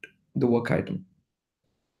reject the work item.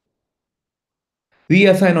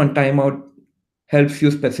 Reassign on timeout helps you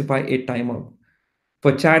specify a timeout.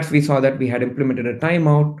 For chats, we saw that we had implemented a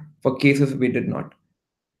timeout. For cases, we did not.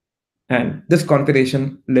 And this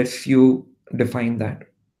configuration lets you define that.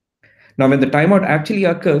 Now, when the timeout actually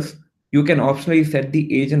occurs, you can optionally set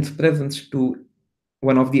the agent's presence to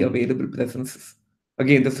one of the available presences.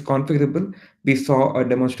 Again, this is configurable. We saw a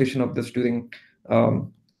demonstration of this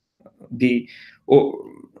um, the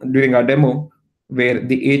during our demo, where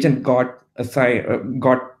the agent got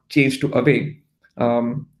changed to away,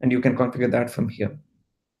 and you can configure that from here.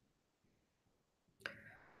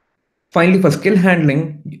 Finally, for skill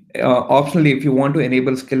handling, optionally, if you want to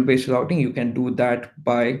enable skill-based routing, you can do that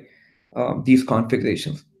by these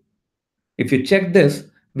configurations. If you check this,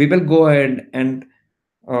 we will go ahead and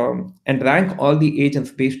rank all the agents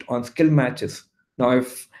based on skill matches. Now,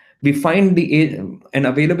 if we find an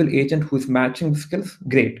available agent who's matching the skills,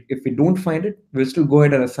 great. If we don't find it, we'll still go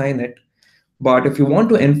ahead and assign it. But if you want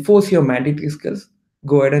to enforce your mandatory skills,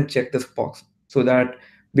 go ahead and check this box so that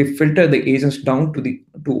we filter the agents down to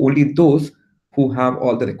only those who have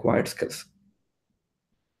all the required skills.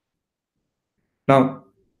 Now,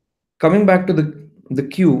 coming back to the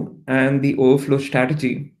queue and the overflow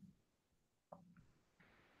strategy,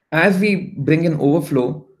 as we bring in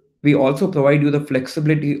overflow, we also provide you the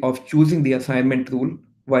flexibility of choosing the assignment rule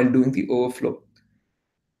while doing the overflow.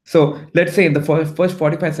 So let's say in the first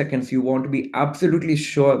 45 seconds, you want to be absolutely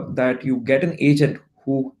sure that you get an agent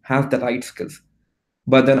who has the right skills.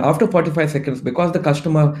 But then after 45 seconds, because the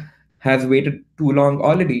customer has waited too long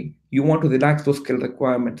already, you want to relax those skill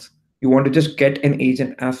requirements. You want to just get an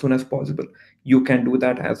agent as soon as possible. You can do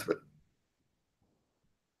that as well.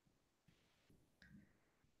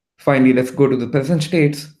 Finally, let's go to the present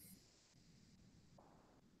states.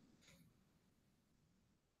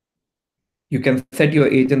 You can set your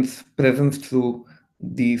agent's presence through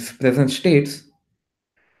these present states.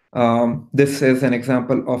 This is an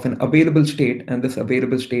example of an available state, and this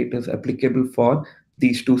available state is applicable for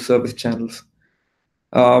these two service channels.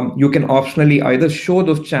 You can optionally either show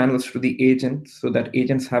those channels to the agent so that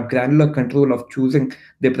agents have granular control of choosing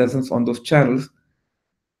their presence on those channels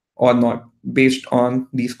or not based on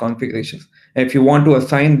these configurations. And if you want to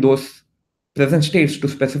assign those present states to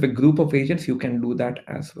specific group of agents, you can do that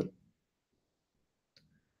as well.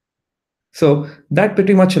 So that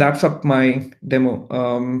pretty much wraps up my demo.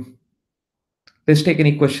 Let's take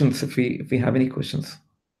any questions if we have any questions.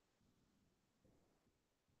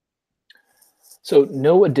 So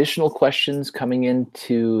no additional questions coming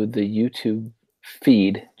into the YouTube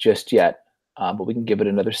feed just yet, but we can give it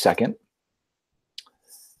another second.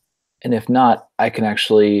 And if not, I can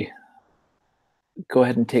actually go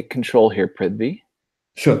ahead and take control here, Prithvi.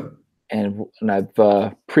 Sure. And I've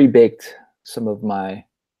pre-baked some of my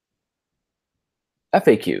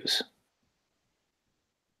FAQs.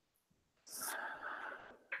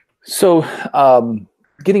 So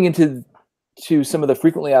getting into some of the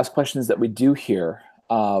frequently asked questions that we do here.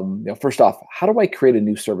 First off, how do I create a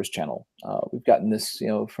new service channel? We've gotten this,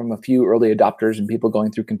 from a few early adopters and people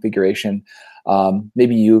going through configuration.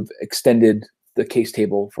 Maybe you've extended the case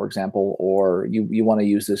table, for example, or you want to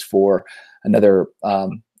use this for another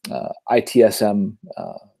ITSM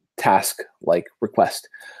task like request.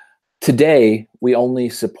 Today, we only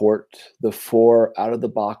support the 4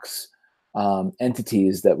 out-of-the-box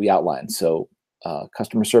entities that we outlined. So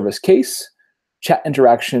customer service case, chat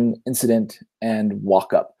interaction, incident, and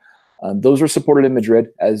walk-up. Those are supported in Madrid,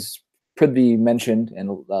 as Prithvi mentioned, and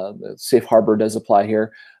the safe harbor does apply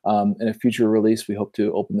here. In a future release, we hope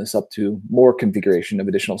to open this up to more configuration of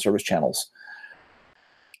additional service channels.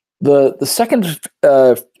 The second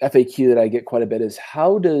FAQ that I get quite a bit is,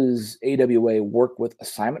 how does AWA work with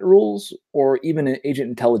assignment rules or even agent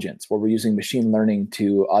intelligence, where we're using machine learning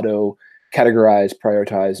to auto-categorize,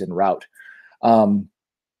 prioritize, and route?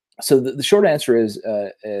 So the short answer is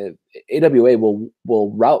AWA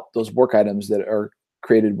will route those work items that are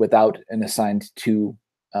created without an assigned to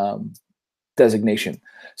designation.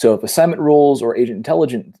 So if assignment rules or agent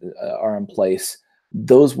intelligence are in place,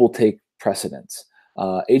 those will take precedence.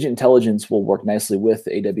 Agent intelligence will work nicely with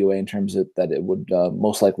AWA in terms of that it would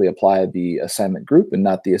most likely apply the assignment group and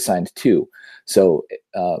not the assigned to. So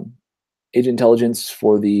agent intelligence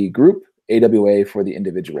for the group, AWA for the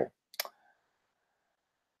individual.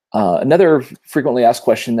 Another frequently asked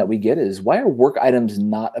question that we get is, why are work items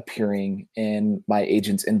not appearing in my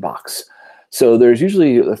agent's inbox? So there's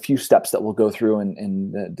usually a few steps that we'll go through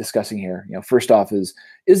in discussing here. First off is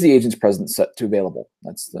the agent's presence set to available?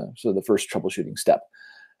 That's the first troubleshooting step.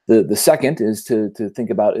 The second is to think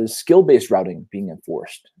about, is skill-based routing being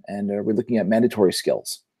enforced? And are we looking at mandatory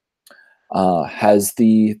skills? Has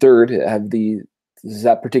that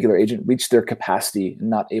particular agent reached their capacity and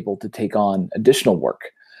not able to take on additional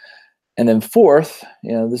work? And then fourth,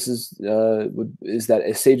 this is that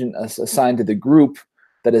this agent assigned to the group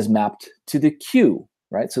that is mapped to the queue,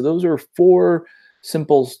 right? So those are 4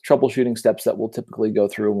 simple troubleshooting steps that we'll typically go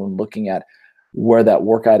through when looking at where that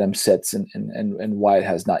work item sits and why it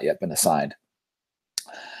has not yet been assigned.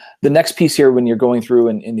 The next piece here, when you're going through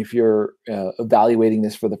and if you're evaluating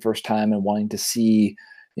this for the first time and wanting to see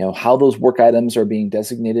how those work items are being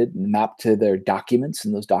designated and mapped to their documents,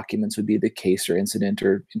 and those documents would be the case or incident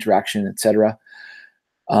or interaction, etc.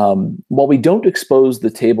 While we don't expose the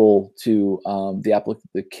table to the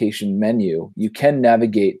application menu, you can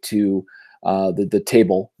navigate to the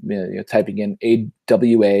table, typing in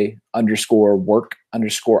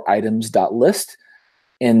AWA_work_items.list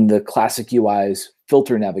in the classic UI's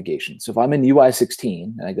filter navigation. So if I'm in UI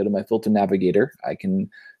 16 and I go to my filter navigator, I can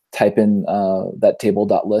type in that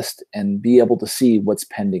table.list and be able to see what's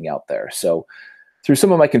pending out there. So through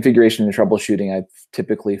some of my configuration and troubleshooting, I've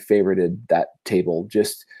typically favorited that table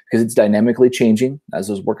just because it's dynamically changing as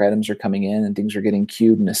those work items are coming in and things are getting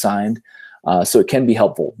queued and assigned. So it can be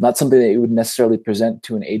helpful. Not something that you would necessarily present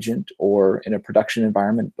to an agent or in a production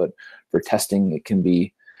environment, but for testing, it can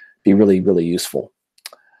be really, really useful.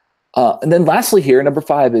 And then lastly here, number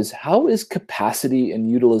 5 is, how is capacity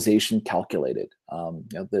and utilization calculated?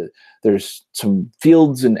 There's some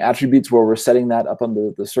fields and attributes where we're setting that up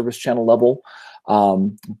on the service channel level,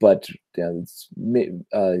 but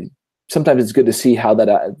sometimes it's good to see how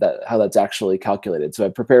that's actually calculated. So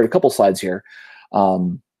I've prepared a couple slides here.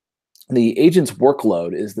 The agent's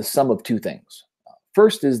workload is the sum of 2 things.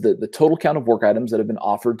 First is the total count of work items that have been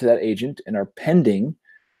offered to that agent and are pending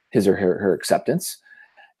his or her acceptance,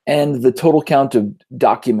 and the total count of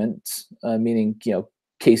documents, meaning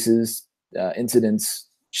cases, incidents,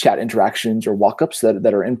 chat interactions, or walkups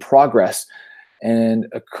that are in progress and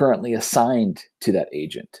are currently assigned to that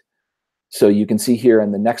agent. So you can see here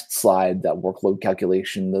in the next slide that workload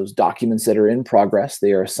calculation, those documents that are in progress,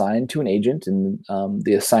 they are assigned to an agent, and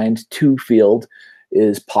the assigned to field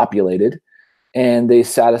is populated, and they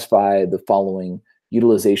satisfy the following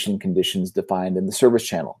utilization conditions defined in the service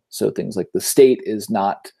channel. So things like the state is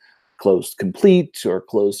not closed complete or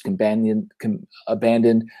closed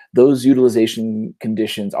abandoned. Those utilization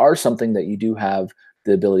conditions are something that you do have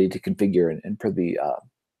the ability to configure, and Prithvi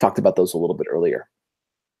talked about those a little bit earlier.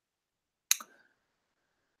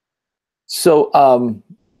 So I've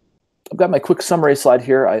got my quick summary slide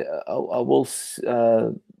here. I will see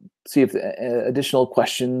if additional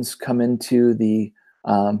questions come into the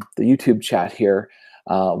YouTube chat here.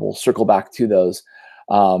 We'll circle back to those.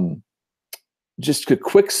 Just a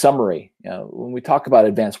quick summary. When we talk about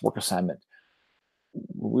advanced work assignment,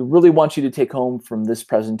 we really want you to take home from this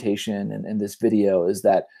presentation and this video is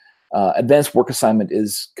that advanced work assignment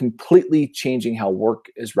is completely changing how work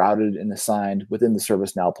is routed and assigned within the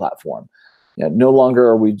ServiceNow platform. No longer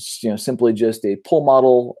are we simply just a pull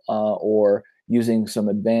model or using some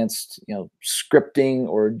advanced scripting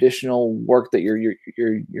or additional work that you're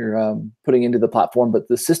putting into the platform, but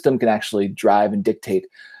the system can actually drive and dictate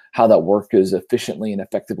how that work is efficiently and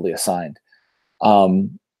effectively assigned.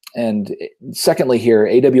 And secondly here,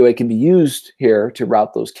 AWA can be used here to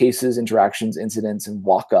route those cases, interactions, incidents, and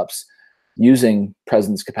walk-ups using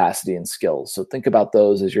presence, capacity, and skills. So think about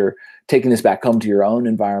those as you're taking this back home to your own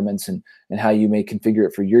environments and how you may configure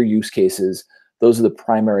it for your use cases. Those are the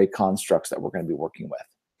primary constructs that we're going to be working with.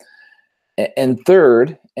 And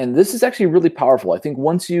third, and this is actually really powerful, I think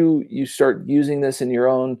once you start using this in your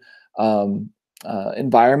own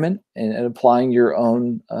environment and applying your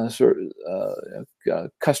own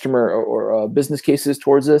customer or business cases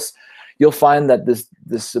towards this, you'll find that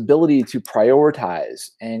this ability to prioritize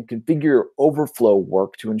and configure overflow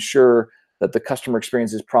work to ensure that the customer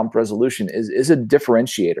experience's prompt resolution is a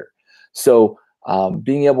differentiator. So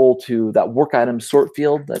being able to, that work item sort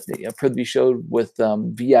field that Prithvi showed with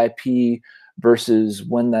VIP versus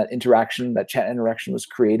when that chat interaction was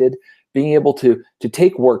created, being able to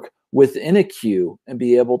take work within a queue and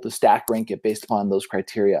be able to stack rank it based upon those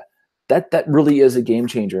criteria. That really is a game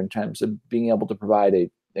changer in terms of being able to provide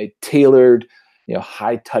a tailored,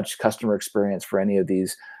 high touch customer experience for any of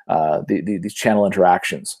these channel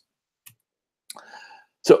interactions.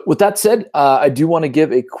 So with that said, I do want to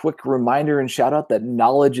give a quick reminder and shout out that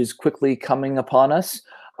knowledge is quickly coming upon us.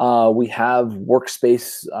 We have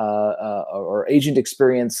workspace or agent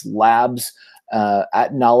experience labs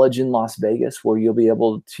at Knowledge in Las Vegas, where you'll be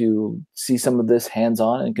able to see some of this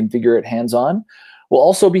hands-on and configure it hands-on. We'll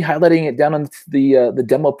also be highlighting it down on the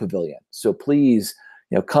demo pavilion. So please,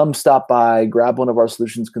 come stop by, grab one of our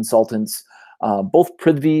solutions consultants. Both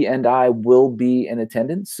Prithvi and I will be in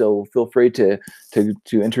attendance, so feel free to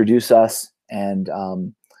introduce us and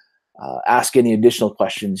ask any additional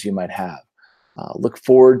questions you might have. Look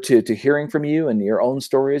forward to hearing from you and your own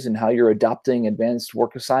stories and how you're adopting advanced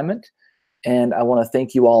work assignment. And I want to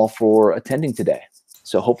thank you all for attending today.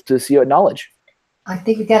 So hope to see you at Knowledge. I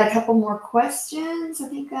think we got a couple more questions. I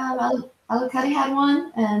think Alucati had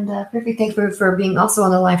one, and Prithvi, thank you for being also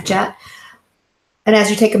on the live chat. And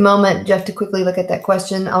as you take a moment, Jeff, to quickly look at that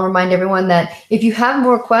question, I'll remind everyone that if you have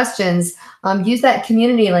more questions, use that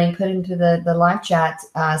community link put into the live chat,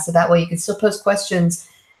 so that way you can still post questions,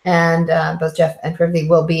 and both Jeff and Prithvi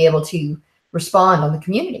will be able to respond on the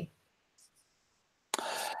community.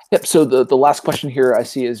 Yep. So the last question here I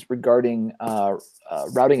see is regarding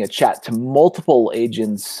routing a chat to multiple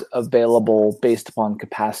agents available based upon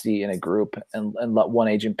capacity in a group, and let one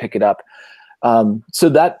agent pick it up. So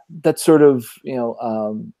that sort of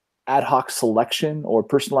ad hoc selection or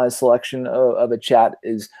personalized selection of a chat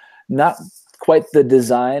is not quite the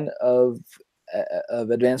design of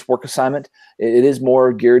advanced work assignment. It is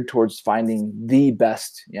more geared towards finding the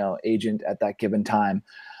best agent at that given time.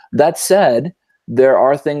 That said, there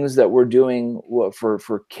are things that we're doing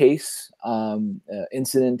for case,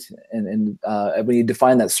 incident, and when you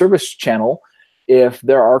define that service channel, if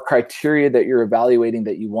there are criteria that you're evaluating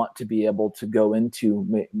that you want to be able to go into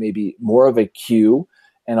maybe more of a queue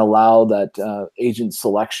and allow that agent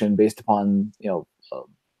selection based upon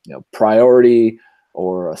priority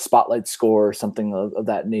or a spotlight score or something of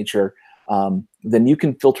that nature, then you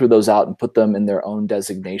can filter those out and put them in their own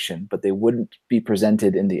designation, but they wouldn't be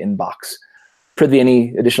presented in the inbox. Prithvi,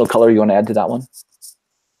 any additional color you want to add to that one?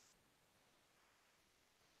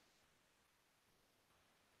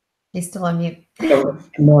 He's still on mute.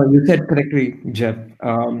 No, you said correctly, Jeff.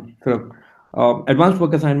 Advanced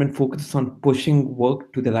work assignment focuses on pushing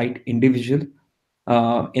work to the right individual.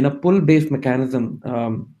 In a pull-based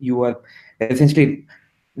mechanism, you are essentially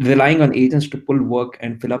relying on agents to pull work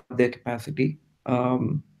and fill up their capacity.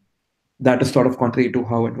 That is sort of contrary to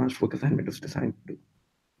how advanced work assignment is designed to do.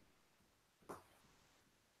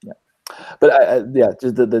 But yeah,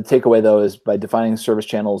 the takeaway though is by defining service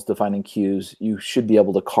channels, defining queues, you should be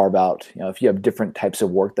able to carve out, if you have different types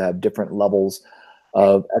of work that have different levels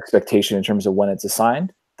of expectation in terms of when it's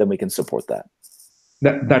assigned, then we can support that.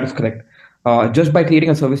 That is correct. Just by creating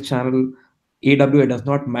a service channel, AWA does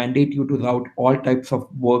not mandate you to route all types of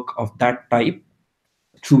work of that type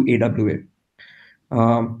through AWA.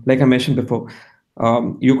 Like I mentioned before,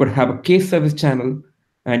 you could have a case service channel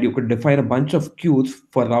and you could define a bunch of queues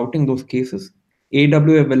for routing those cases.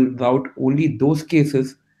 AWA will route only those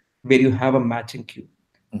cases where you have a matching queue.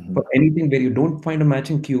 Mm-hmm. For anything where you don't find a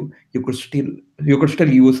matching queue, you could still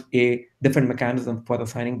use a different mechanism for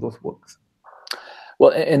assigning those works.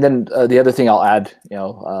 Well, and then the other thing I'll add,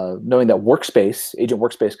 knowing that Agent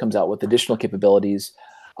Workspace comes out with additional capabilities,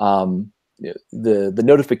 the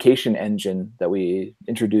notification engine that we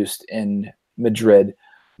introduced in Madrid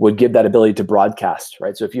would give that ability to broadcast,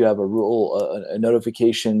 right? So if you have a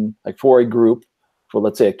notification, like for a group, for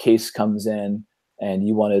let's say a case comes in and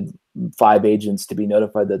you wanted 5 agents to be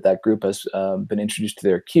notified that that group has been introduced to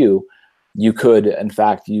their queue, you could, in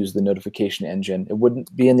fact, use the notification engine. It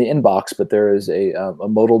wouldn't be in the inbox, but there is a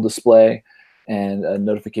modal display and a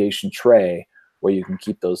notification tray where you can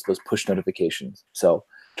keep those push notifications. So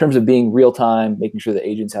in terms of being real time, making sure that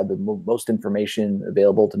agents have the most information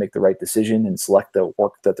available to make the right decision and select the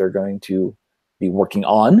work that they're going to be working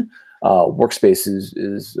on, Workspace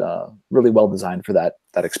is really well designed for that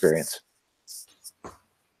experience. All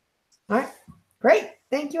right, great.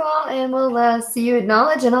 Thank you all, and we'll see you at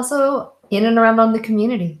Knowledge and also in and around on the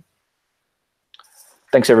community.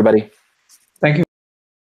 Thanks, everybody.